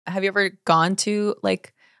Have you ever gone to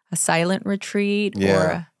like a silent retreat?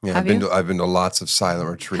 Yeah. Or I've been to lots of silent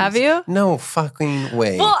retreats. Have you? No fucking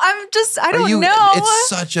way. Well, I don't know. It's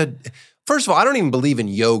such a... First of all, I don't even believe in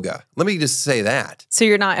yoga. Let me just say that. So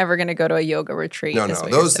you're not ever going to go to a yoga retreat? No,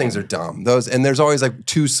 those things are dumb. And there's always like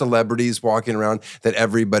 2 celebrities walking around that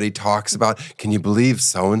everybody talks about. Can you believe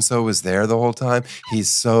so-and-so was there the whole time? He's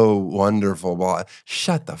so wonderful. Well,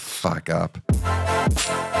 shut the fuck up.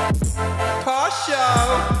 Tosh Show.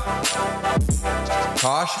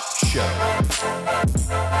 Tosh Show.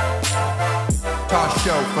 Tosh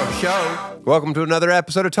Show for show. Welcome to another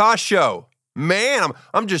episode of Tosh Show. Man,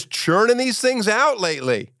 I'm just churning these things out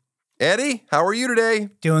lately. Eddie, how are you today?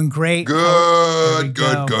 Doing great. Good.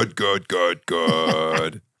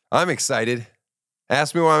 I'm excited.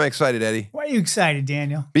 Ask me why I'm excited, Eddie. Why are you excited,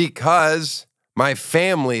 Daniel? Because my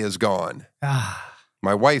family is gone.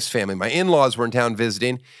 My wife's family. My in-laws were in town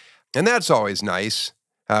visiting, and that's always nice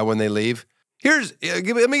when they leave.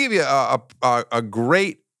 Let me give you a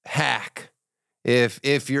great hack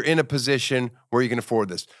if you're in a position where you can afford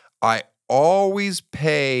this. I always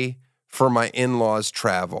pay for my in-laws'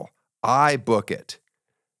 travel. I book it.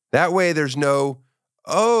 That way there's no,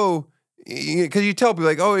 because you tell people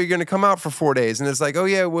like, oh, you're going to come out for 4 days. And it's like, oh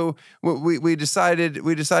yeah, well, we decided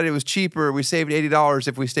it was cheaper. We saved $80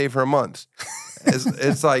 if we stay for a month.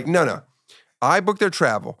 It's like, no. I book their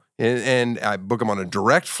travel and I book them on a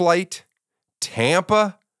direct flight,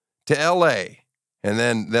 Tampa to LA. And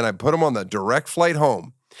then I put them on the direct flight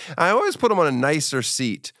home. I always put them on a nicer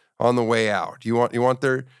seat on the way out. You want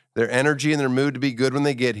their energy and their mood to be good when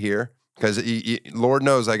they get here, because Lord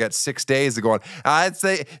knows I got 6 days to go on. I'd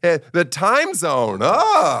say the time zone.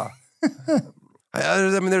 I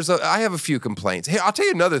have a few complaints. Hey, I'll tell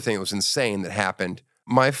you another thing that was insane that happened.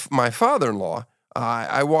 My father-in-law.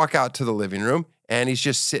 I walk out to the living room and he's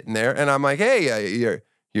just sitting there, and I'm like, hey,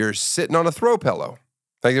 you're sitting on a throw pillow.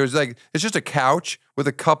 It's just a couch with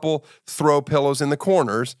a couple throw pillows in the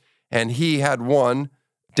corners, and he had one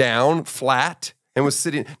down flat and was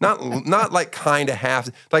sitting, not like kind of half,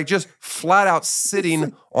 like just flat out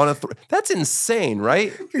sitting on a that's insane,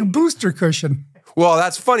 right? Like a booster cushion. Well,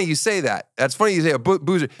 that's funny you say that. That's funny you say a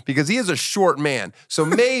booster, because he is a short man. So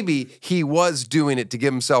maybe he was doing it to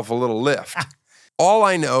give himself a little lift. All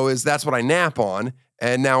I know is that's what I nap on,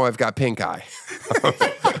 and now I've got pink eye.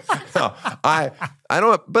 No, I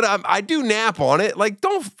don't, but I do nap on it. Like,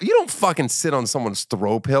 you don't fucking sit on someone's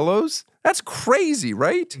throw pillows. That's crazy,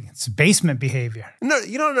 right? It's basement behavior. No,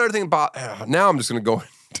 you know another thing about, now I'm just going to go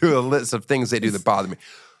into a list of things they do that bother me.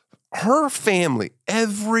 Her family,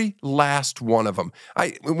 every last one of them.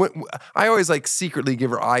 I always like secretly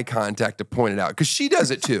give her eye contact to point it out, because she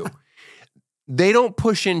does it too. They don't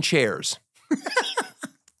push in chairs.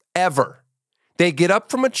 Ever. They get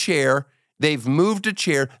up from a chair. They've moved a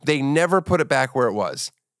chair. They never put it back where it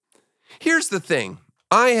was. Here's the thing.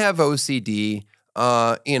 I have OCD.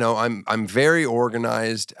 I'm very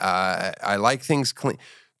organized. I like things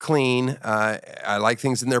clean. I like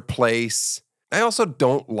things in their place. I also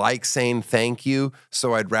don't like saying thank you,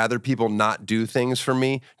 so I'd rather people not do things for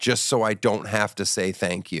me just so I don't have to say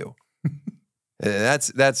thank you.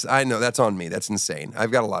 I know that's on me. That's insane. I've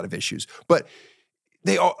got a lot of issues. But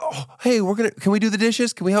they all, hey, can we do the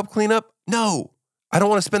dishes? Can we help clean up? No, I don't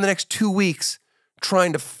want to spend the next 2 weeks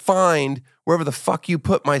trying to find wherever the fuck you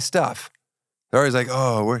put my stuff. They're always like,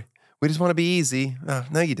 oh, we just want to be easy.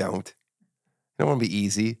 No, you don't. You don't want to be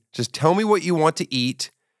easy. Just tell me what you want to eat,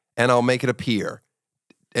 and I'll make it appear.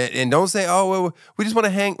 And don't say, oh, well, we just want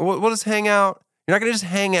to hang. We'll just hang out. You're not going to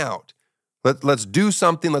just hang out. Let's do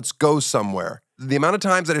something. Let's go somewhere. The amount of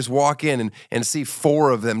times I just walk in and see 4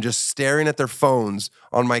 of them just staring at their phones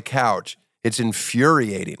on my couch, it's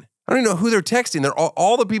infuriating. I don't even know who they're texting. They're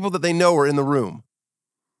all the people that they know are in the room.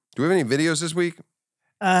 Do we have any videos this week?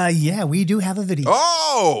 Yeah, we do have a video.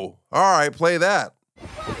 Oh, all right, play that. Here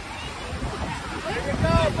we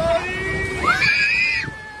go, buddy!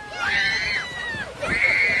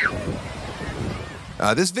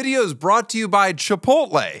 This video is brought to you by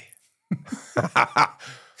Chipotle.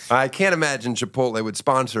 I can't imagine Chipotle would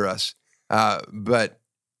sponsor us, but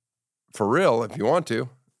for real, if you want to,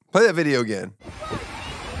 play that video again. Here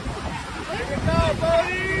we go,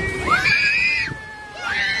 buddy!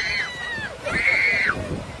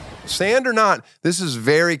 Sand or not, this is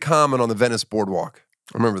very common on the Venice Boardwalk.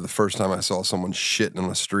 I remember the first time I saw someone shitting on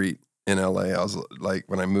the street in LA, I was like,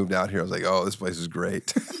 when I moved out here, I was like, oh, this place is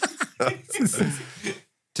great.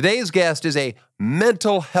 Today's guest is a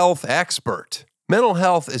mental health expert. Mental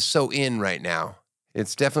health is so in right now.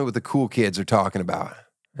 It's definitely what the cool kids are talking about,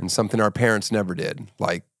 and something our parents never did,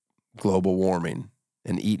 like global warming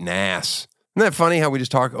and eating ass Isn't that funny how we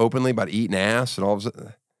just talk openly about eating ass and all of a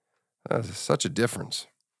sudden? That's such a difference.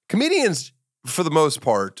 Comedians, for the most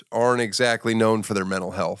part, aren't exactly known for their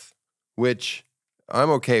mental health, which I'm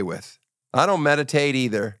okay with. I don't meditate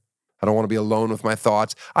either. I don't want to be alone with my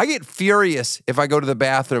thoughts. I get furious if I go to the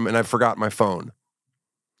bathroom and I forgot my phone.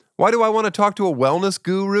 Why do I want to talk to a wellness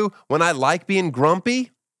guru when I like being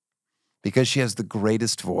grumpy? Because she has the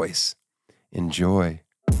greatest voice. Enjoy.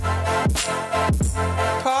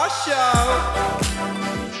 Tosh Show.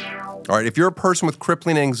 All right, if you're a person with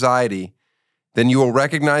crippling anxiety, then you will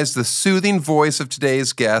recognize the soothing voice of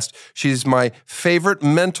today's guest. She's my favorite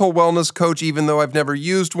mental wellness coach, even though I've never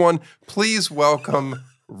used one. Please welcome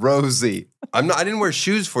Rosie. I didn't wear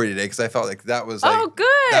shoes for you today because I felt like that was like, oh, good.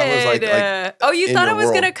 That was like oh, you thought I was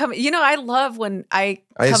world. going to come. You know, I love when I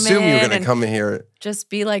assume you were going to come in here. Just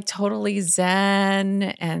be like totally zen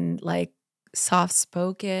and like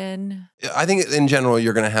soft-spoken. I think in general,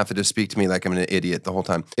 you're going to have to just speak to me like I'm an idiot the whole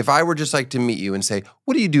time. If I were just like to meet you and say,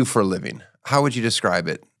 what do you do for a living? How would you describe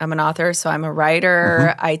it? I'm an author, so I'm a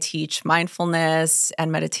writer. I teach mindfulness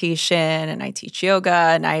and meditation, and I teach yoga,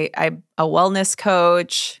 and I'm a wellness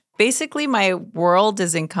coach. Basically, my world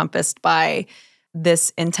is encompassed by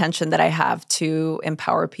this intention that I have to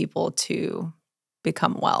empower people to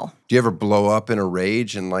become well. Do you ever blow up in a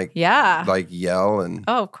rage and like yell and?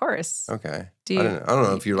 Oh, of course. Okay. I don't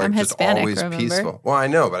know if you're like I'm just Hispanic, always remember? peaceful. Well, I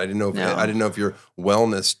know, but I didn't know. No. I didn't know if your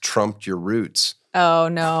wellness trumped your roots. Oh,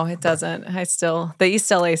 no, it doesn't. The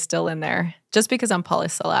East LA is still in there. Just because I'm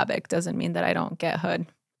polysyllabic doesn't mean that I don't get hood.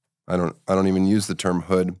 I don't even use the term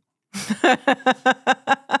hood.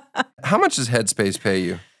 How much does Headspace pay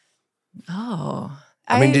you? Oh,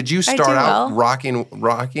 I mean, did you start out well.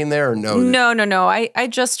 rocking there or no? No. I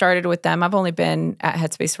just started with them. I've only been at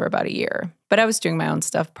Headspace for about a year, but I was doing my own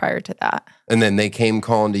stuff prior to that. And then they came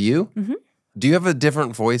calling to you? Mm-hmm. Do you have a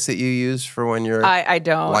different voice that you use for when you're I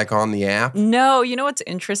don't. like on the app? No, you know what's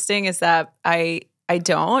interesting is that I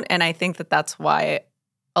don't, and I think that that's why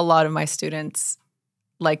a lot of my students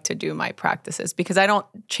like to do my practices because I don't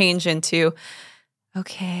change into,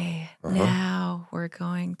 okay, now we're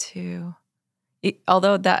going to...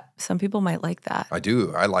 Although that some people might like that. I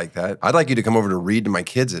do. I like that. I'd like you to come over to read to my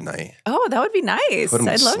kids at night. Oh, that would be nice. Put 'em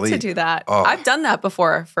to I'd love to sleep. do that. Oh. I've done that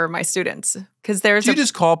before for my students because there's Do you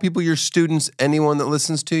just call people your students, anyone that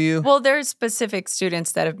listens to you? well, there's specific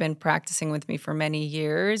students that have been practicing with me for many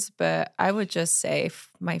years, but I would just say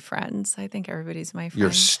my friends. I think everybody's my friend.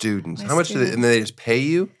 Your students. My How much do they, and they just pay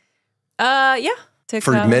you? Yeah.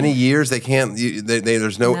 For many years, they can't,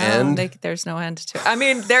 there's no end? There's no end to it. I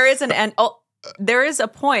mean, there is an end. Oh, there is a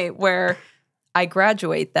point where I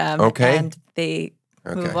graduate them and they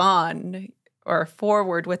move on or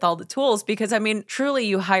forward with all the tools because, I mean, truly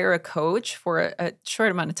you hire a coach for a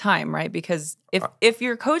short amount of time, right? Because if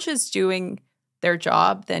your coach is doing their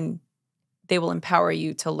job, then they will empower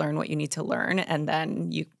you to learn what you need to learn and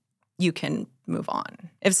then you can move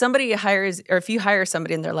on. If somebody hires or if you hire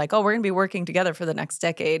somebody and they're like, oh, we're going to be working together for the next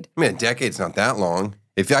decade. I mean, a decade's not that long.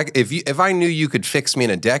 If I knew you could fix me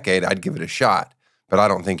in a decade, I'd give it a shot. But I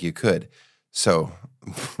don't think you could. So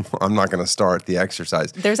I'm not going to start the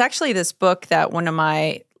exercise. There's actually this book that one of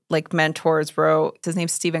my mentors wrote. His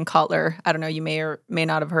name's Stephen Kotler. I don't know. You may or may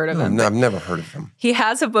not have heard of him. No, I've never heard of him. He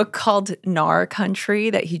has a book called Nar Country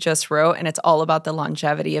that he just wrote, and it's all about the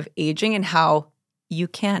longevity of aging and how you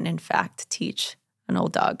can, in fact, teach an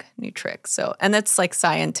old dog new tricks. So, and that's like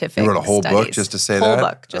scientific. You wrote a whole studies. book just to say whole that?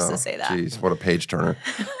 Book just to say that. Jeez, what a page turner.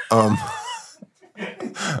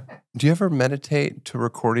 Do you ever meditate to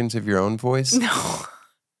recordings of your own voice? No.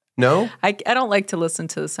 No? I don't like to listen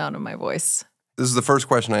to the sound of my voice. This is the first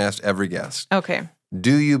question I asked every guest. Okay.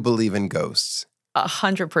 Do you believe in ghosts?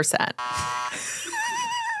 100%.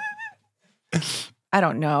 I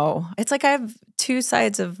don't know. It's like I have two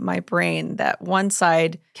sides of my brain that one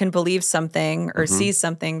side can believe something or see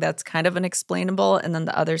something that's kind of unexplainable. And then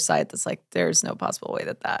the other side that's like, there's no possible way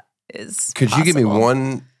that is Could possible. you give me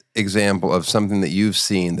one example of something that you've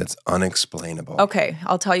seen that's unexplainable? Okay.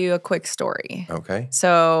 I'll tell you a quick story. Okay.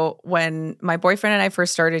 So when my boyfriend and I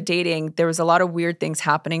first started dating, there was a lot of weird things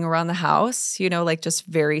happening around the house, like just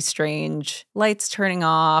very strange lights turning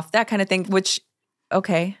off, that kind of thing, which,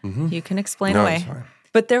 okay, you can explain No, away. it's fine.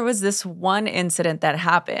 But there was this one incident that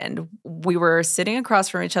happened. We were sitting across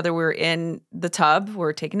from each other. We were in the tub. We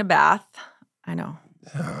were taking a bath. I know.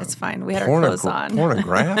 It's fine. We had our clothes on.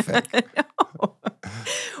 Pornographic. No.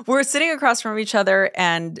 We were sitting across from each other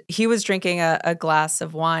and he was drinking a glass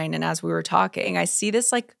of wine. And as we were talking, I see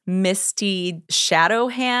this like misty shadow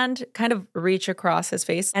hand kind of reach across his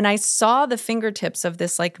face. And I saw the fingertips of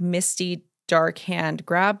this like misty dark hand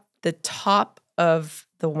grab the top of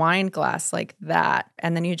the wine glass like that.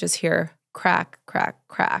 And then you just hear crack, crack,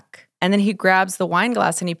 crack. And then he grabs the wine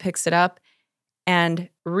glass and he picks it up and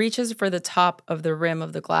reaches for the top of the rim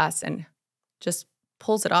of the glass and just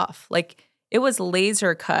pulls it off. Like it was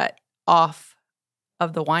laser cut off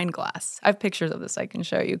of the wine glass. I have pictures of this I can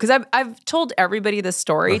show you. Because I've told everybody this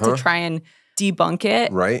story to try and debunk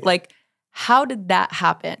it. Right. Like, how did that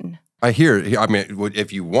happen? I hear, I mean,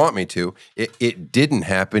 if you want me to, it didn't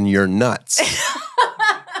happen. You're nuts.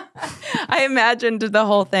 I imagined the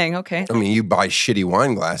whole thing. Okay. I mean, you buy shitty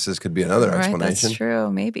wine glasses could be another explanation. That's true.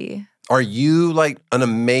 Maybe. Are you like an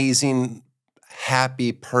amazing,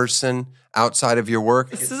 happy person outside of your work?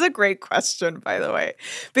 This is a great question, by the way,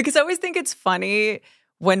 because I always think it's funny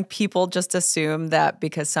when people just assume that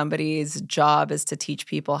because somebody's job is to teach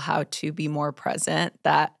people how to be more present,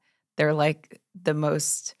 that they're like the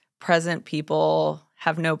most present people,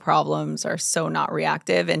 have no problems, are so not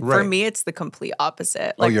reactive. And for me, it's the complete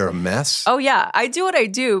opposite. Like, oh, you're a mess? Oh, yeah. I do what I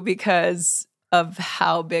do because of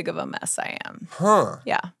how big of a mess I am. Huh.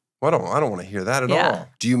 Yeah. Well, I don't want to hear that at all.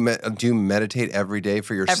 Do you meditate every day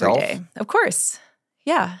for yourself? Every day. Of course.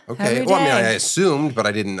 Yeah. Okay. Well, I mean, I assumed, but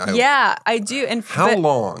I didn't. Yeah, I do. And how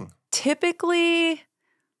long? Typically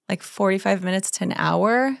like 45 minutes to an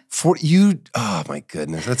hour. Oh my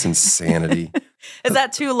goodness, that's insanity. Is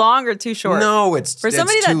that too long or too short? No, it's for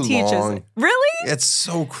somebody it's that teaches. Long. Really? It's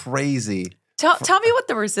so crazy. Tell me what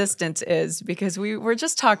the resistance is, because we were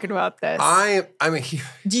just talking about this. I mean,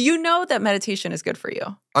 do you know that meditation is good for you?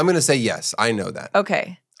 I'm going to say yes. I know that.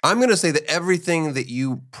 Okay. I'm going to say that everything that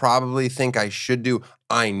you probably think I should do,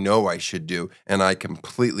 I know I should do, and I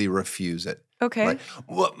completely refuse it. Okay. Right?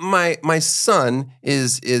 Well, my son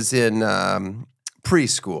is in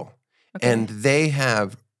preschool, and they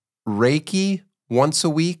have Reiki once a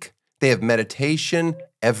week. They have meditation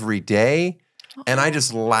every day, and I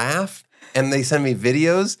just laugh. And they send me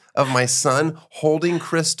videos of my son holding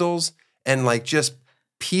crystals and like just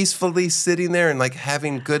peacefully sitting there and like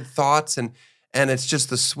having good thoughts, and it's just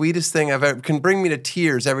the sweetest thing I've ever. Can bring me to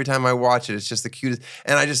tears every time I watch it. It's just the cutest,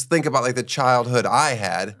 and I just think about like the childhood I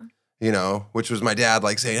had, you know, which was my dad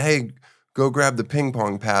like saying, "Hey, go grab the ping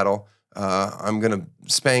pong paddle. I'm gonna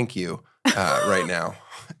spank you right now."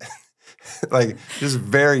 Like, just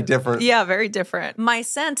very different. Yeah, very different. My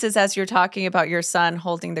sense is, as you're talking about your son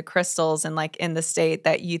holding the crystals and like in the state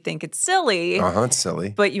that you think it's silly. It's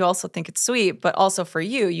silly. But you also think it's sweet. But also for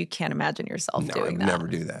you can't imagine yourself doing that. No, I would never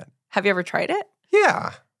do that. Have you ever tried it?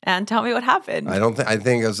 Yeah. And tell me what happened. I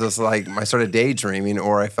think it was just like I started daydreaming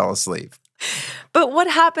or I fell asleep. But what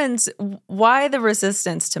happens? Why the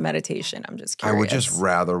resistance to meditation? I'm just curious. I would just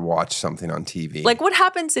rather watch something on TV. Like, what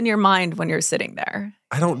happens in your mind when you're sitting there?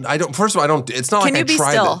 I don't. First of all, I don't. It's not Can like you I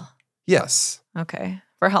tried. Can you be still? Yes. Okay.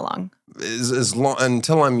 For how long? As long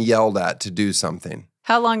until I'm yelled at to do something.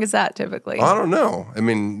 How long is that typically? I don't know. I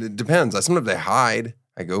mean, it depends. Sometimes I hide.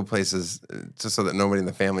 I go places just so that nobody in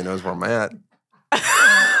the family knows where I'm at.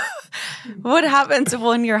 What happens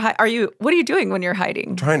when you're What are you doing when you're hiding?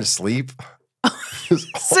 I'm trying to sleep.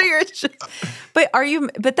 So you're just, but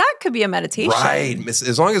that could be a meditation. Right.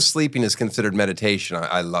 As long as sleeping is considered meditation,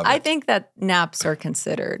 I love it. I think that naps are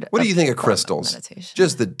considered. What do you think of crystals? Meditation.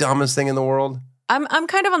 Just the dumbest thing in the world? I'm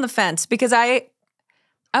kind of on the fence because I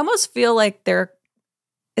almost feel like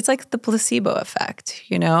it's like the placebo effect,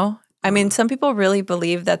 you know? I mean, some people really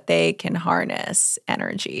believe that they can harness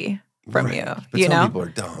energy from you. But some people are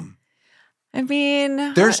dumb. I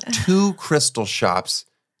mean, there's 2 crystal shops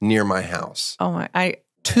near my house. Oh my!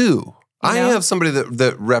 2. I have somebody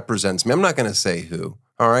that represents me. I'm not going to say who.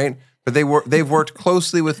 All right, but they've worked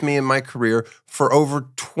closely with me in my career for over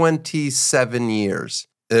 27 years.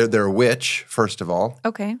 They're a witch, first of all.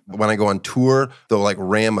 Okay. When I go on tour, they'll like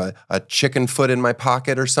ram a chicken foot in my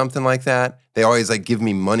pocket or something like that. They always like give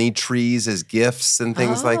me money trees as gifts and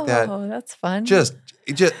things like that. Oh, that's fun. Just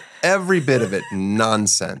every bit of it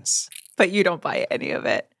nonsense. But you don't buy any of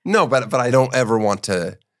it. No, but I don't ever want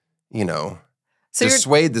to,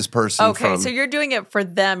 dissuade this person. Okay, so you're doing it for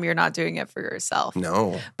them. You're not doing it for yourself.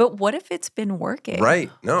 No. But what if it's been working?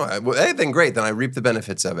 Right. No. Anything great. Then I reap the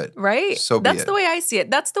benefits of it. Right. So that's the way I see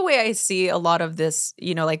it. That's the way I see a lot of this,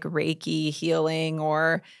 like Reiki healing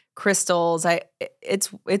or crystals. It's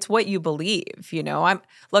what you believe,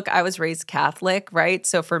 I was raised Catholic, right?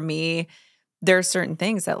 So for me, there are certain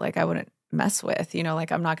things that like I wouldn't mess with,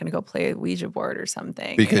 like I'm not going to go play a Ouija board or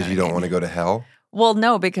something. Because you don't want to go to hell? Well,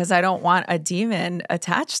 no, because I don't want a demon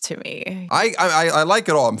attached to me. I like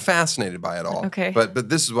it all. I'm fascinated by it all. Okay. But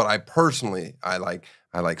this is what I personally like.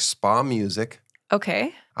 I like spa music.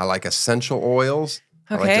 Okay. I like essential oils.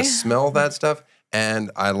 Okay. I like to smell that stuff.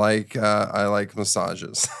 And I like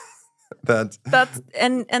massages. That's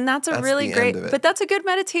a really great, but that's a good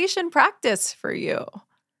meditation practice for you.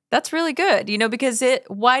 That's really good, because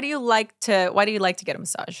why do you like to get a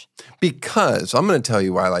massage? Because I'm going to tell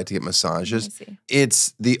you why I like to get massages.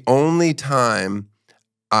 It's the only time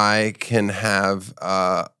I can have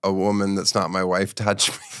a woman that's not my wife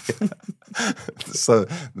touch me. So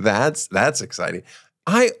that's exciting.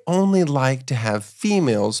 I only like to have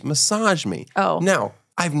females massage me. Oh. Now,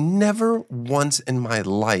 I've never once in my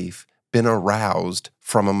life been aroused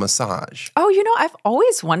from a massage. Oh, I've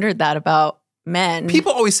always wondered that about men.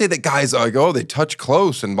 People always say that guys are like, oh, they touch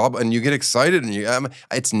close and blah, blah, and you get excited. And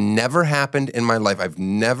it's never happened in my life. I've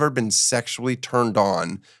never been sexually turned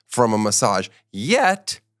on from a massage.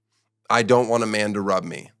 Yet, I don't want a man to rub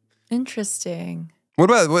me. Interesting. What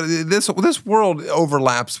about this world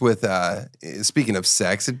overlaps with, speaking of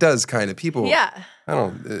sex, it does kind of people. Yeah. I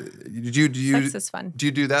don't, sex is fun. Do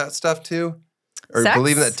you do that stuff too? Or sex?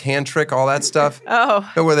 believe in that tantric, all that stuff? Oh.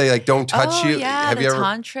 Where they like don't touch you? Yeah, have you ever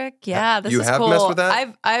tantric? Yeah, this is cool. You have messed with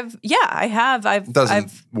that? I have. It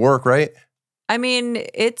doesn't work, right? I mean,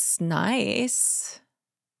 it's nice.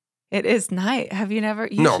 It is nice. Have you never?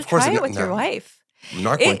 You no, should of course try it with your wife. I'm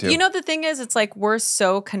not going to. The thing is, it's like we're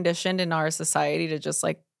so conditioned in our society to just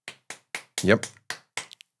like. Yep.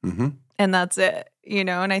 Mm-hmm. And that's it,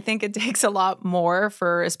 And I think it takes a lot more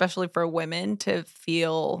especially for women to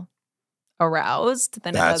feel aroused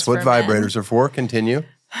than that's it does for what vibrators men. Are for. Continue.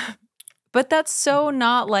 But that's so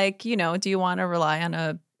not like, do you want to rely on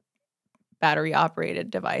a battery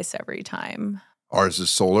operated device every time? Ours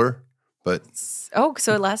is solar, but. Oh,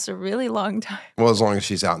 so it lasts a really long time. Well, as long as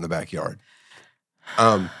she's out in the backyard.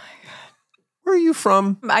 Where are you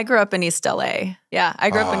from? I grew up in East LA. Yeah, I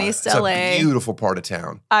grew up in East LA. It's a beautiful part of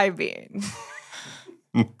town. I mean,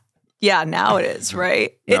 yeah, now it is,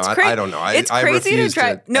 right? No, I don't know. It's crazy to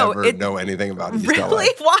drive. No, know anything about East LA. Really?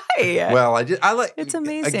 Why? Well, I like. It's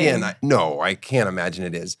amazing. Again, I can't imagine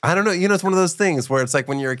it is. I don't know. It's one of those things where it's like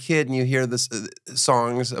when you're a kid and you hear this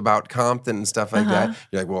songs about Compton and stuff like that.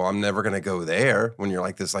 You're like, well, I'm never gonna go there. When you're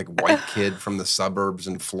like this like white kid from the suburbs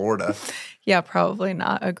in Florida. Yeah, probably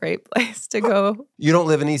not a great place to go. You don't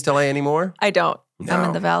live in East LA anymore? I don't. No. I'm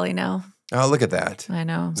in the Valley now. Oh, look at that. I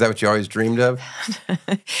know. Is that what you always dreamed of?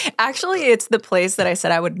 Actually, it's the place that I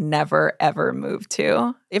said I would never, ever move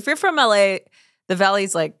to. If you're from LA, the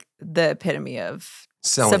Valley's like the epitome of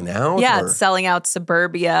selling out? Yeah, it's selling out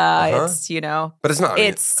suburbia. It's, But it's not.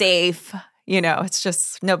 It's safe. It's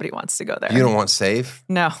just nobody wants to go there. You don't want safe?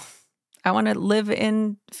 No. I want to live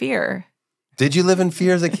in fear. Did you live in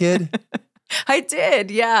fear as a kid? I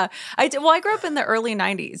did, yeah. I did. Well, I grew up in the early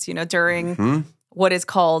 90s, during what is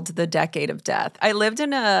called the decade of death. I lived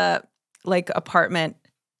in a apartment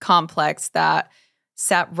complex that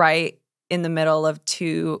sat right in the middle of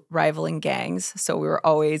two rivaling gangs. So we were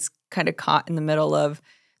always kind of caught in the middle of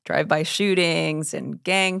drive-by shootings and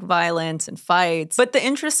gang violence and fights. But the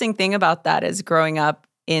interesting thing about that is growing up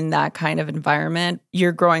in that kind of environment,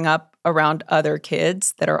 you're growing up around other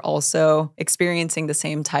kids that are also experiencing the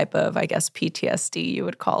same type of, I guess, PTSD, you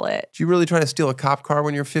would call it. Did you really try to steal a cop car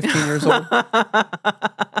when you were 15 years old?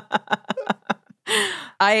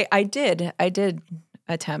 I did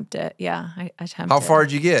attempt it. Yeah, I attempted. How far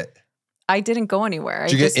did you get? I didn't go anywhere.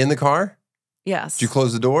 Did you get in the car? Yes. Did you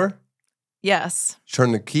close the door? Yes.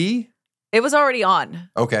 Turn the key? It was already on.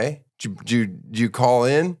 Okay. Did you call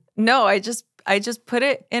in? No, I just put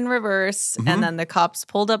it in reverse, and then the cops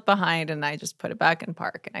pulled up behind, and I just put it back in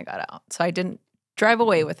park, and I got out. So I didn't drive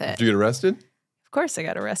away with it. Did you get arrested? Of course I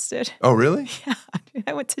got arrested. Oh, really? Yeah,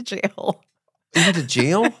 I went to jail. You went to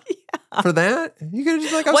jail? Yeah. For that? You could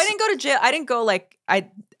have just I didn't go to jail. I didn't go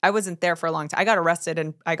I wasn't there for a long time. I got arrested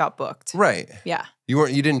and I got booked. Right. Yeah. You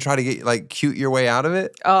didn't try to get cute your way out of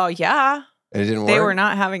it? Oh, yeah. And it didn't work? They were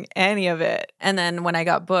not having any of it. And then when I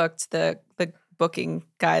got booked, the booking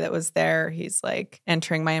guy that was there, he's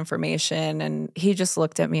entering my information, and he just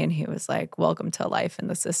looked at me and he was like, welcome to life in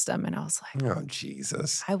the system. And I was like, oh,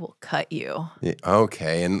 Jesus. I will cut you. Yeah,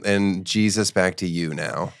 okay. And Jesus, back to you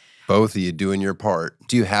now. Both of you doing your part.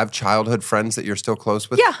 Do you have childhood friends that you're still close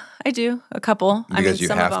with? Yeah, I do. A couple. Because you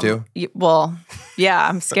have to? Well, yeah,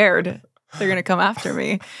 I'm scared. They're going to come after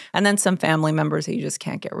me. And then some family members that you just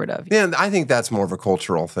can't get rid of. Yeah, I think that's more of a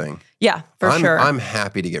cultural thing. Yeah, for sure. I'm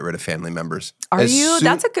happy to get rid of family members. Are you?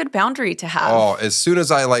 That's a good boundary to have. Oh, as soon as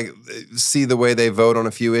I see the way they vote on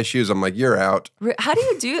a few issues, I'm like, you're out. How do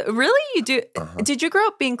you do? Really? You do? Did you grow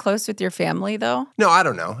up being close with your family though? No, I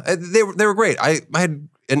don't know. They were great. I had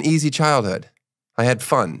an easy childhood. I had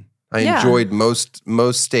fun. I enjoyed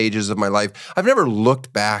most stages of my life. I've never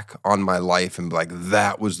looked back on my life and be like,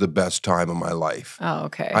 that was the best time of my life. Oh,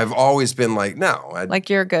 okay. I've always been like, no. Like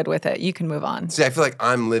you're good with it. You can move on. See, I feel like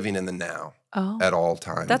I'm living in the now at all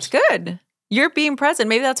times. That's good. You're being present.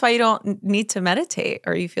 Maybe that's why you don't need to meditate,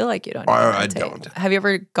 or you feel like you don't need to meditate. I don't. Have you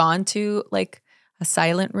ever gone to like a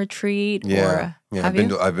silent retreat? Yeah. I've been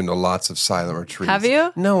to lots of silent retreats. Have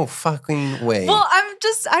you? No fucking way. Well, I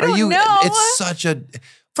don't know. It's such a...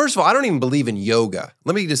 First of all, I don't even believe in yoga.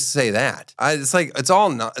 Let me just say that. It's like, it's all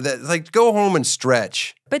not... It's like, go home and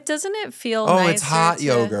stretch. But doesn't it feel nicer? Oh, it's hot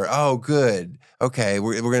yoga. Oh, good. Okay,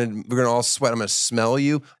 we're gonna all sweat. I'm gonna smell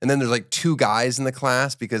you. And then there's like 2 guys in the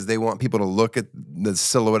class because they want people to look at the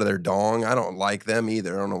silhouette of their dong. I don't like them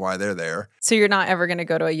either. I don't know why they're there. So you're not ever gonna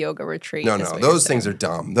go to a yoga retreat? No. Those things are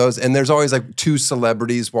dumb. And there's always like 2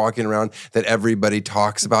 celebrities walking around that everybody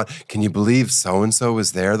talks about. Can you believe so-and-so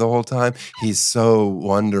was there the whole time? He's so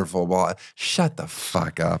wonderful. Well, shut the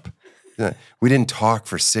fuck up. We didn't talk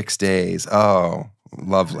for 6 days. Oh.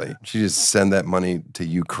 Lovely. She just send that money to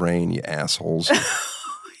Ukraine, you assholes.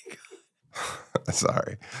 Oh my God.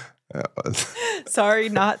 Sorry. Sorry,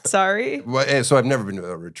 not sorry. Well, so I've never been to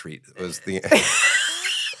a retreat. It was the...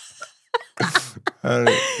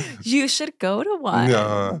 You should go to one.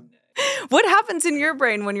 No. What happens in your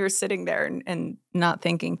brain when you're sitting there and not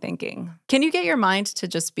thinking? Can you get your mind to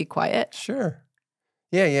just be quiet? Sure.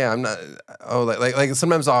 Yeah. I'm not. Oh, like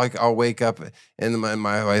sometimes I'll wake up and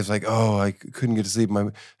my wife's like, oh, I couldn't get to sleep.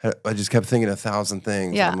 I just kept thinking 1,000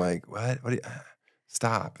 things. Yeah. I'm like, what?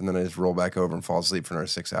 Stop. And then I just roll back over and fall asleep for another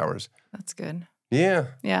 6 hours. That's good. Yeah.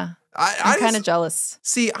 Yeah. I'm kind of jealous.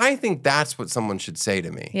 See, I think that's what someone should say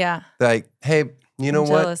to me. Yeah. Like, hey, you know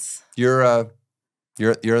what? Jealous.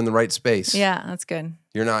 You're in the right space. Yeah, that's good.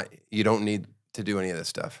 You don't need to do any of this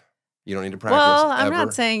stuff. You don't need to practice. Well, I'm ever.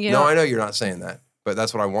 not saying you. No, I know you're not saying that. But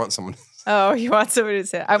that's what I want someone to say. Oh, you want somebody to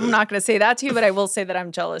say that. I'm not going to say that to you, but I will say that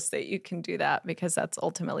I'm jealous that you can do that because that's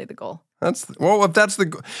ultimately the goal. If that's the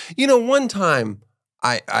goal. You know, one time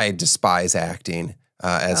I despise acting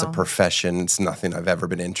as a profession. It's nothing I've ever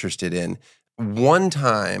been interested in. One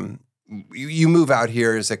time, you move out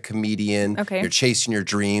here as a comedian. Okay. You're chasing your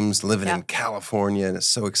dreams, living in California, and it's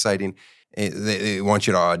so exciting. They want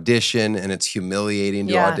you to audition, and it's humiliating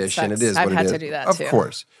to audition. It is what it is. I've had to do that too. Of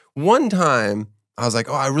course. One time, I was like,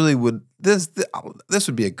 oh, I really would, this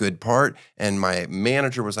would be a good part. And my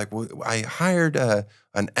manager was like, well, I hired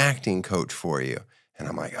an acting coach for you. And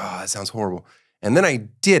I'm like, oh, that sounds horrible. And then I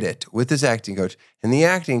did it with this acting coach. And the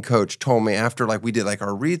acting coach told me after we did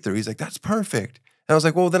our read through, he's like, that's perfect. And I was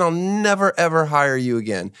like, well, then I'll never, ever hire you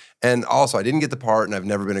again. And also I didn't get the part and I've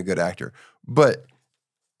never been a good actor. But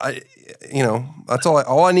that's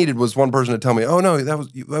all I needed was one person to tell me, oh no,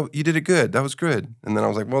 you did it good. That was good. And then I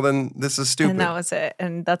was like, well, then this is stupid. And that was it.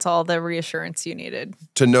 And that's all the reassurance you needed.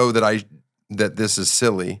 To know that this is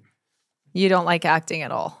silly. You don't like acting at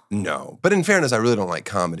all. No. But in fairness, I really don't like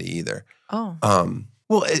comedy either. Oh.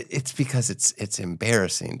 Well, it's because it's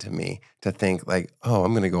embarrassing to me to think like, oh,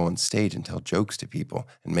 I'm going to go on stage and tell jokes to people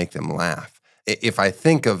and make them laugh. If I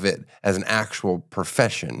think of it as an actual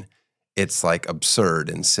profession, it's like absurd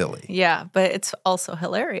and silly. Yeah, but it's also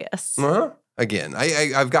hilarious. Again,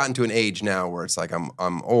 I've gotten to an age now where it's like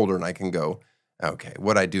I'm older and I can go, okay,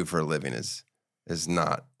 what I do for a living is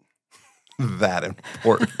not that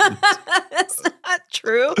important. That's not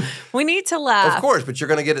true. We need to laugh. Of course, but you're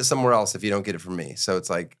going to get it somewhere else if you don't get it from me. So it's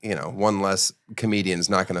like, one less comedian is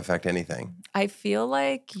not going to affect anything. I feel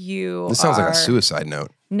like This sounds like a suicide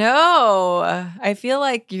note. No, I feel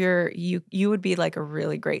like you would be like a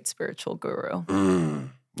really great spiritual guru.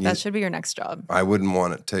 That should be your next job. I wouldn't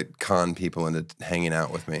want it to con people into hanging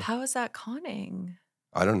out with me. How is that conning?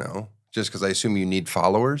 I don't know. Just because I assume you need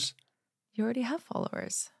followers. You already have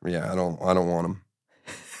followers. Yeah, I don't want them.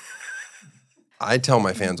 I tell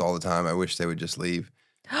my fans all the time, I wish they would just leave.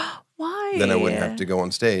 Why? Then I wouldn't have to go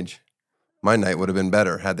on stage. My night would have been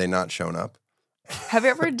better had they not shown up. Have you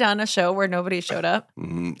ever done a show where nobody showed up?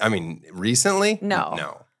 I mean, recently?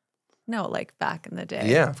 No. No, like back in the day.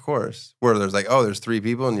 Yeah, of course. Where there's like, oh, there's 3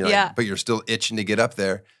 people, and you're like, but you're still itching to get up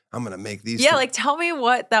there. I'm going to make these. Yeah, like tell me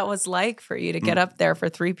what that was like for you to get up there for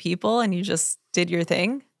 3 people and you just did your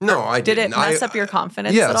thing? No, I didn't. Did it mess up your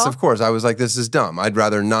confidence at all? Yes, of course. I was like, this is dumb. I'd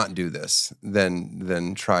rather not do this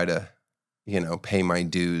than try to, pay my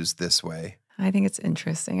dues this way. I think it's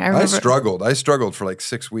interesting. I struggled. I struggled for like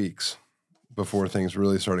 6 weeks before things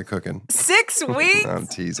really started cooking. 6 weeks? I'm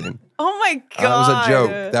teasing. Oh my God. That was a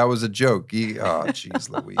joke. That was a joke. Oh, jeez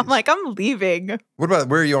Louise. I'm like, I'm leaving. Where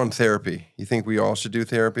are you on therapy? You think we all should do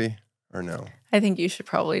therapy or no? I think you should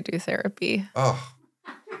probably do therapy. Oh.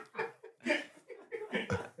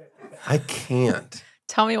 I can't.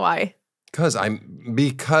 Tell me why. Because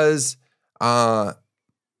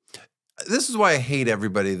this is why I hate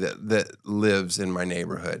everybody that lives in my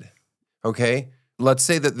neighborhood. Okay? Let's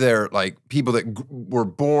say that they're like people that were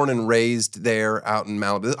born and raised there out in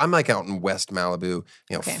Malibu. I'm like out in West Malibu,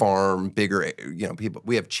 farm, bigger, people.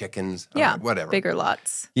 We have chickens. Yeah, whatever. Bigger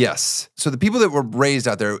lots. Yes. So the people that were raised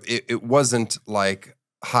out there, it wasn't like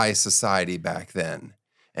high society back then.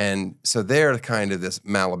 And so they're kind of this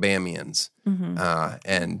Malabamians.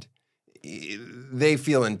 And they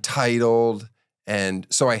feel entitled. And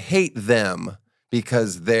so I hate them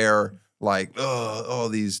because they're like, oh,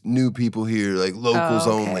 these new people here, like locals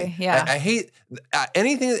only. Yeah. I hate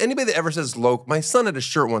anybody that ever says local. My son had a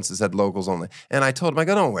shirt once that said locals only. And I told him, I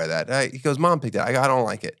go, don't wear that. He goes, Mom picked it. I go, I don't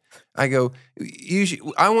like it. I go,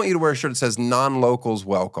 I want you to wear a shirt that says non-locals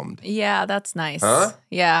welcomed. Yeah, that's nice. Huh?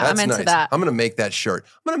 Yeah, That's I'm into nice. that. I'm going to make that shirt.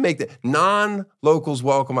 I'm going to make that non-locals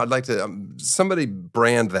welcome. I'd like to, somebody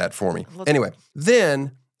brand that for me. Anyway,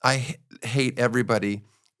 then I hate everybody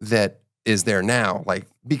that is there now, like,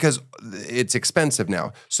 because it's expensive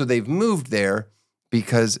now. So they've moved there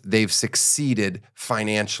because they've succeeded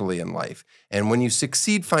financially in life. And when you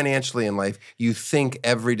succeed financially in life, you think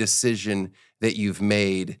every decision that you've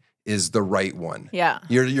made is the right one. Yeah.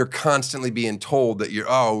 You're constantly being told that you're,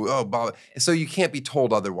 Bob. So you can't be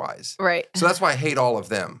told otherwise. Right. So that's why I hate all of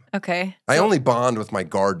them. Okay. I only bond with my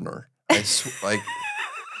gardener. It's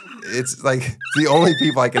like the only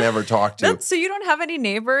people I can ever talk to. So you don't have any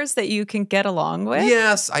neighbors that you can get along with?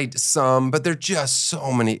 Yes, some, but they're just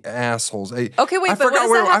so many assholes. Okay, wait, but what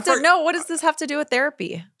does that have to? No, what does this have to do with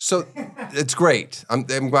therapy? So it's great. I'm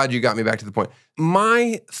glad you got me back to the point.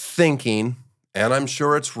 My thinking, and I'm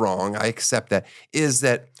sure it's wrong, I accept that, is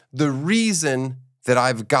that the reason that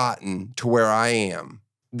I've gotten to where I am,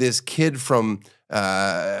 this kid from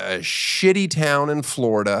a shitty town in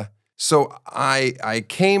Florida. So I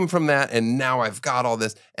came from that, and now I've got all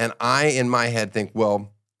this, and I, in my head, think,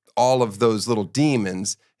 well, all of those little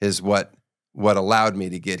demons is what allowed me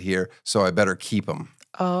to get here, so I better keep them.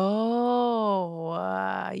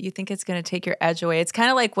 Oh, you think it's going to take your edge away? It's kind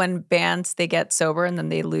of like when bands, they get sober and then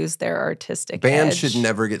they lose their artistic Bands edge. should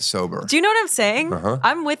never get sober. Do you know what I'm saying?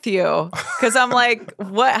 I'm with you because I'm like,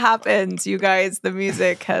 what happens, you guys? The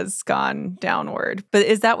music has gone downward. But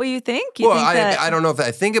is that what you think? I don't know if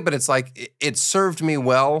I think it, but it's like it served me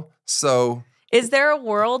well. So is there a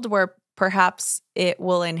world where perhaps it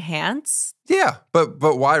will enhance? Yeah, but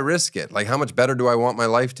why risk it? Like, how much better do I want my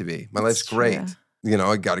life to be? My life's great.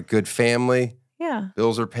 I got a good family. Yeah.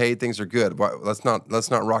 Bills are paid. Things are good. Let's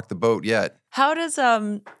not rock the boat yet. How does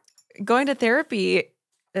going to therapy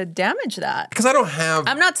damage that? Because I don't have.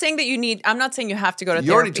 I'm not saying that you need. I'm not saying you have to go to therapy.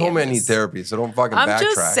 You already told me I need therapy, so don't fucking backtrack. I'm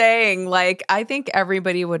just saying, like, I think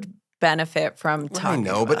everybody would benefit from talking.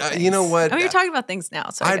 I know, about but things. you know what? I mean, you're talking about things now,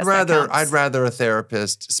 so I'd rather a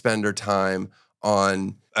therapist spend her time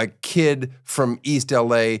on a kid from East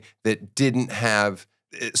LA that didn't have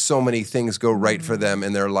so many things go right for them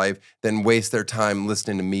in their life than waste their time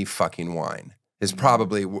listening to me fucking whine. Is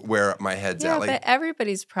probably where my head's at. Yeah, but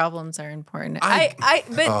everybody's problems are important. But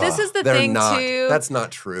this is the thing too. That's not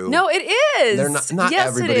true. No, it is. They're not yes,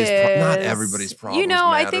 everybody's. it is. Not everybody's problems. Matter.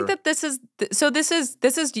 I think that this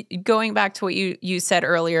is going back to what you said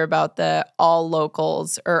earlier about the all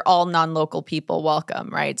locals or all non-local people welcome,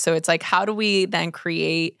 right? So it's like, how do we then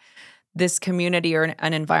create this community or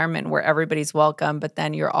an environment where everybody's welcome, but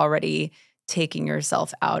then you're already taking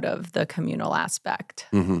yourself out of the communal aspect.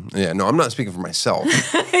 Mm-hmm. Yeah, no, I'm not speaking for myself.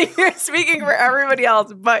 You're speaking for everybody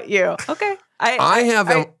else but you. Okay. I have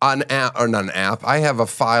an app, or not an app. I have a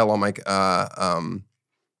file on my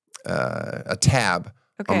a tab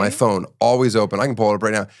on my phone, always open. I can pull it up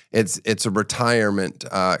right now. It's a retirement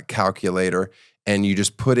calculator, and you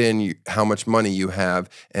just put in how much money you have,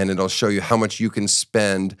 and it'll show you how much you can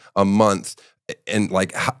spend a month. And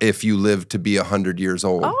like if you live to be 100 years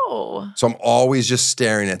old. Oh. So I'm always just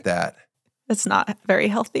staring at that. That's not very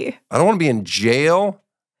healthy. I don't want to be in jail,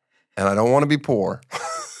 and I don't want to be poor.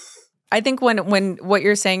 I think when what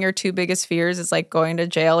you're saying your two biggest fears is like going to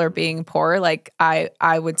jail or being poor, like I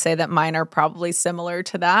would say that mine are probably similar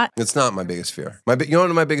to that. It's not my biggest fear. You know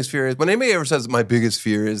what my biggest fear is? When anybody ever says my biggest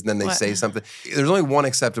fear is, then they say something. There's only one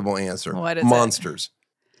acceptable answer. What is monsters.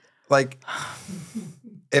 Like...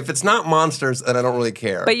 If it's not monsters, then I don't really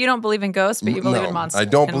care. But you don't believe in ghosts, but you believe in monsters. I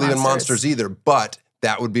don't believe in monsters either, but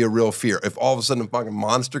that would be a real fear. If all of a sudden a fucking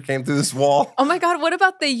monster came through this wall. Oh my God, what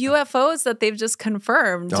about the UFOs that they've just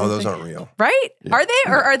confirmed? No, those aren't real. Right? Yeah. Are they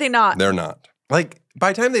or are they not? They're not. Like,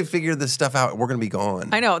 by the time they figure this stuff out, we're going to be gone.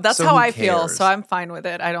 I know. That's how I feel, so I'm fine with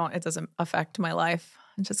it. It doesn't affect my life.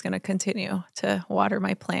 I'm just going to continue to water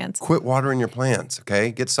my plants. Quit watering your plants,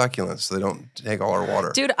 okay? Get succulents so they don't take all our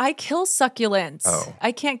water. Dude, I kill succulents. Oh.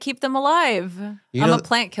 I can't keep them alive. I'm a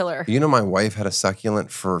plant killer. You know, my wife had a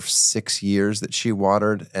succulent for 6 years that she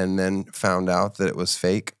watered and then found out that it was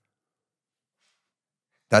fake.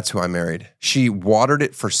 That's who I married. She watered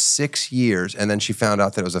it for 6 years and then she found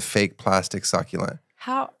out that it was a fake plastic succulent.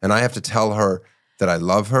 How? And I have to tell her that I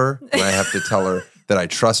love her and I have to tell her that I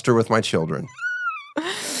trust her with my children.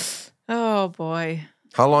 Oh, boy.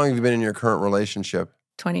 How long have you been in your current relationship?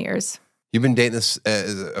 20 years. You've been dating this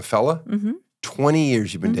a fella? Mm-hmm. 20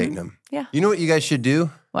 years you've been dating him. Yeah. You know what you guys should do?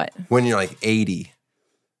 What? When you're like 80,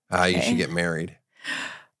 you should get married.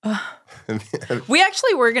 We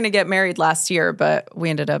actually were going to get married last year, but we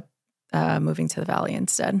ended up moving to the Valley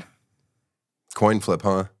instead. Coin flip,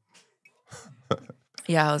 huh?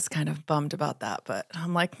 Yeah, I was kind of bummed about that, but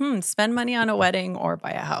I'm like, spend money on a wedding or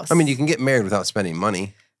buy a house. I mean, you can get married without spending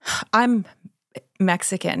money. I'm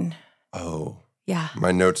Mexican. Oh. Yeah.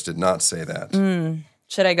 My notes did not say that.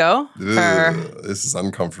 Should I go? This is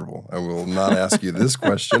uncomfortable. I will not ask you this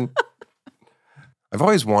question. I've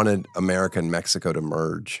always wanted America and Mexico to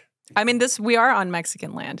merge. I mean, we are on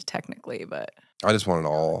Mexican land technically, but I just want it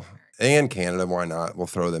all. And Canada, why not? We'll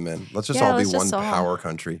throw them in. Let's just all be one power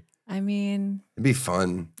country. I mean, it'd be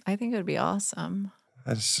fun. I think it would be awesome.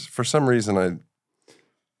 For some reason,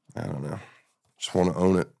 I don't know. Just want to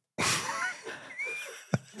own it.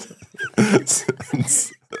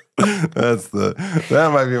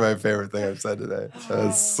 That might be my favorite thing I've said today.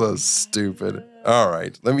 That's so stupid. All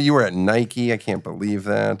right. You were at Nike. I can't believe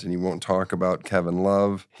that. And you won't talk about Kevin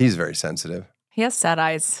Love. He's very sensitive. He has sad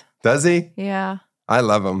eyes. Does he? Yeah. I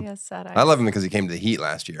love him. He has sad eyes. I love him because he came to the Heat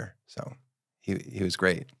last year. So he was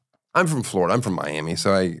great. I'm from Florida. I'm from Miami.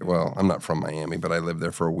 So I'm not from Miami, but I lived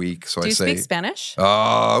there for a week. So Do you speak Spanish?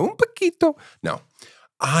 Un poquito. No.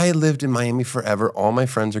 I lived in Miami forever. All my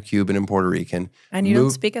friends are Cuban and Puerto Rican. And you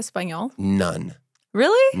don't speak Espanol? None.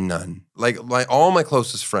 Really? None. Like all my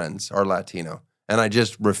closest friends are Latino, and I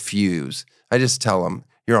just refuse. I just tell them,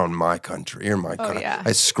 "You're on my country. You're my country." Yeah.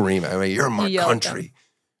 I scream. I mean, "You're in my country.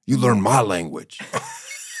 You learn my language."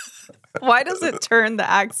 Why does it turn the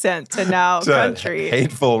accent to now country?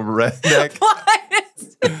 Hateful redneck.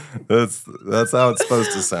 That's how it's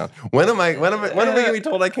supposed to sound. When am I going to be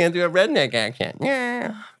told I can't do a redneck accent?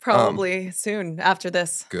 Yeah. Probably soon after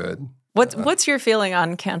this. Good. What's your feeling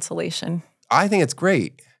on cancellation? I think it's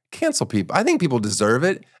great. Cancel people. I think people deserve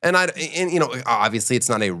it. And obviously it's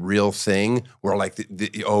not a real thing where like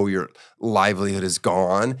your livelihood is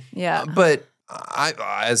gone. Yeah. But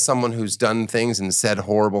I as someone who's done things and said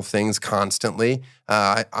horrible things constantly,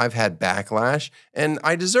 I've had backlash, and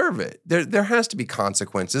I deserve it. There has to be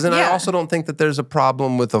consequences, and I also don't think that there's a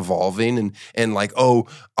problem with evolving and like, oh,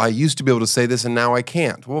 I used to be able to say this and now I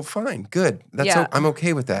can't. Well, fine, good. I'm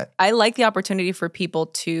okay with that. I like the opportunity for people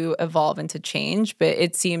to evolve and to change, but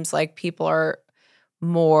it seems like people are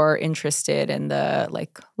more interested in the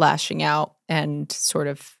like lashing out and sort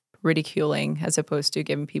of ridiculing as opposed to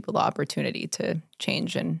giving people the opportunity to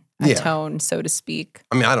change and atone, so to speak.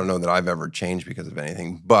 I mean, I don't know that I've ever changed because of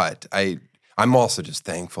anything, but I'm also just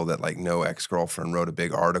thankful that like no ex-girlfriend wrote a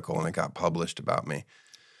big article and it got published about me.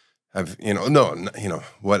 I'm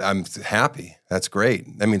happy. That's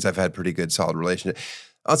great. That means I've had pretty good, solid relationship.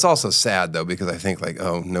 It's also sad though, because I think like,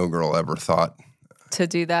 oh, no girl ever thought to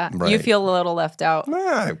do that. Right. You feel a little left out.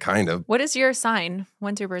 Kind of. What is your sign?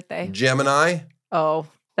 When's your birthday? Gemini. Oh,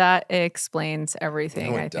 that explains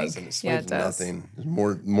everything. No, it I think. Doesn't. It explains nothing.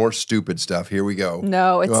 There's more stupid stuff. Here we go.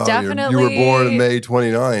 No, it's definitely. You were born on May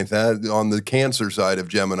 29th. That on the Cancer side of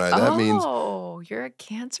Gemini. That means. Oh, you're a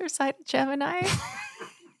Cancer side of Gemini.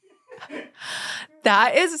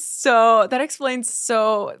 That explains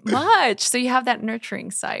so much. So you have that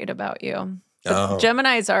nurturing side about you.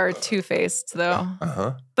 Geminis are two-faced, though.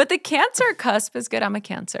 But the Cancer cusp is good. I'm a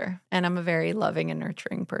Cancer, and I'm a very loving and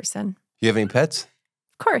nurturing person. You have any pets?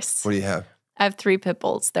 Of course. What do you have? I have 3 pit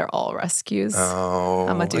bulls. They're all rescues. Oh.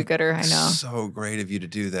 I'm a do-gooder, I know. So great of you to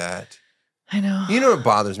do that. I know. You know what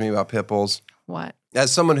bothers me about pit bulls? What?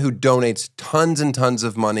 As someone who donates tons and tons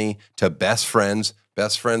of money to Best Friends,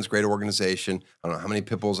 great organization. I don't know how many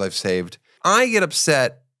pit bulls I've saved. I get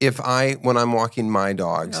upset when I'm walking my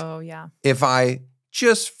dogs. Oh, yeah. If I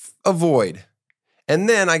just avoid. And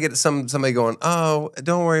then I get somebody going, oh,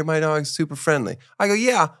 don't worry, my dog's super friendly. I go,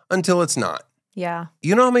 yeah, until it's not. Yeah.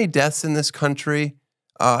 You know how many deaths in this country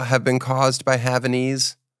have been caused by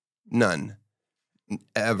Havanese? None.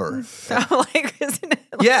 Ever. Isn't it?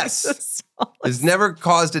 Yes. It's never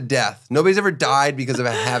caused a death. Nobody's ever died because of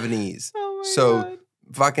a Havanese. Oh my God.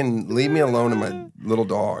 fucking leave me alone and my little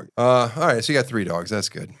dog. All right, so you got 3 dogs. That's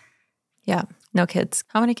good. Yeah, no kids.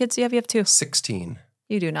 How many kids do you have? You have 2. 16.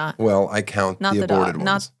 You do not. Well, I count not the aborted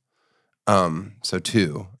ones. So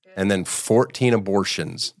 2. And then 14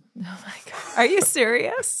 abortions. Oh my God. Are you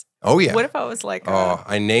serious? Oh, yeah. What if I was like,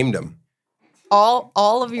 I named them.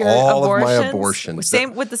 All of your all abortions? Of my abortions.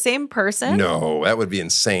 With the same person? No, that would be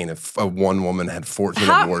insane if one woman had 14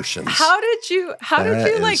 abortions. How did you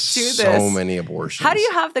like do this? So many abortions. How do you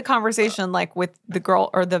have the conversation like with the girl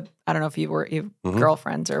or I don't know if you were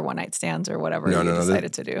girlfriends or one night stands or whatever you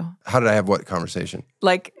decided to do? How did I have what conversation?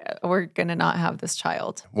 Like, we're going to not have this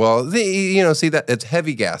child. Well, see that it's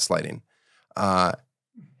heavy gaslighting.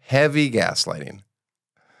 Heavy gaslighting.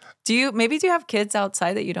 Do you have kids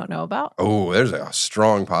outside that you don't know about? Oh, there's a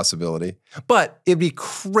strong possibility. But it'd be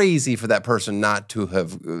crazy for that person not to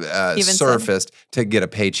have surfaced to get a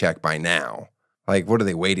paycheck by now. Like, what are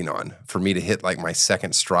they waiting on? For me to hit like my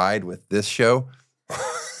second stride with this show?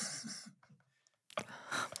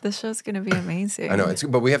 This show's going to be amazing. I know,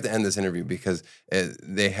 but we have to end this interview because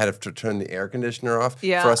they had to turn the air conditioner off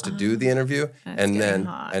for us to do the interview. And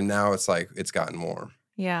now it's like, it's gotten warm.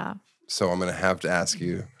 Yeah. So I'm going to have to ask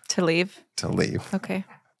you. To leave? To leave. Okay.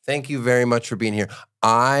 Thank you very much for being here.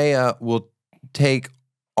 I will take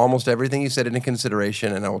almost everything you said into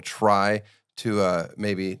consideration, and I will try to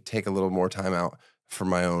maybe take a little more time out for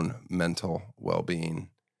my own mental well-being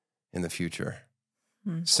in the future.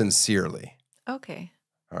 Sincerely. Okay.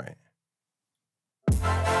 All right.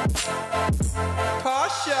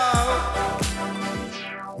 Tosh Show.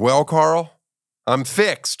 Well, Carl, I'm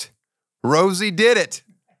fixed. Rosie did it.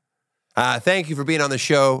 Thank you for being on the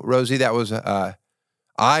show, Rosie. That was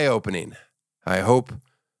eye-opening. I hope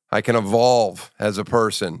I can evolve as a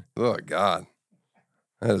person. Oh, God.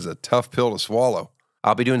 That is a tough pill to swallow.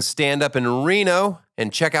 I'll be doing stand-up in Reno,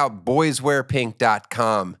 and check out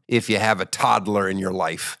boyswearpink.com if you have a toddler in your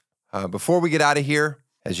life. Before we get out of here,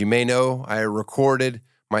 as you may know, I recorded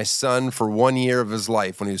my son for 1 year of his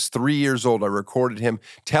life. When he was 3 years old, I recorded him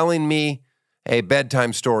telling me a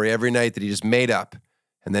bedtime story every night that he just made up.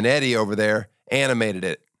 And then Eddie over there animated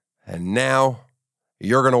it. And now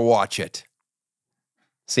you're going to watch it.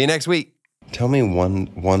 See you next week. Tell me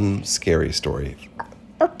one scary story.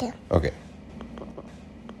 Okay. Okay.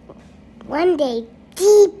 One day,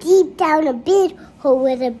 deep down a big hole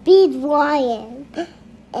was a big lion.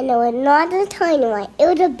 And it was not a tiny one. It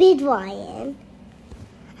was a big lion.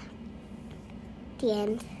 The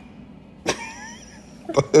end.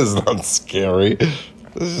 That is not scary.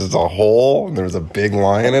 This is a hole, and there's a big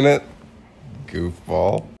lion in it.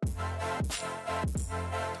 Goofball.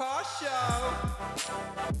 Tosh Show.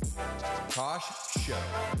 Tosh Show.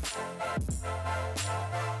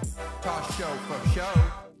 Tosh Show for show.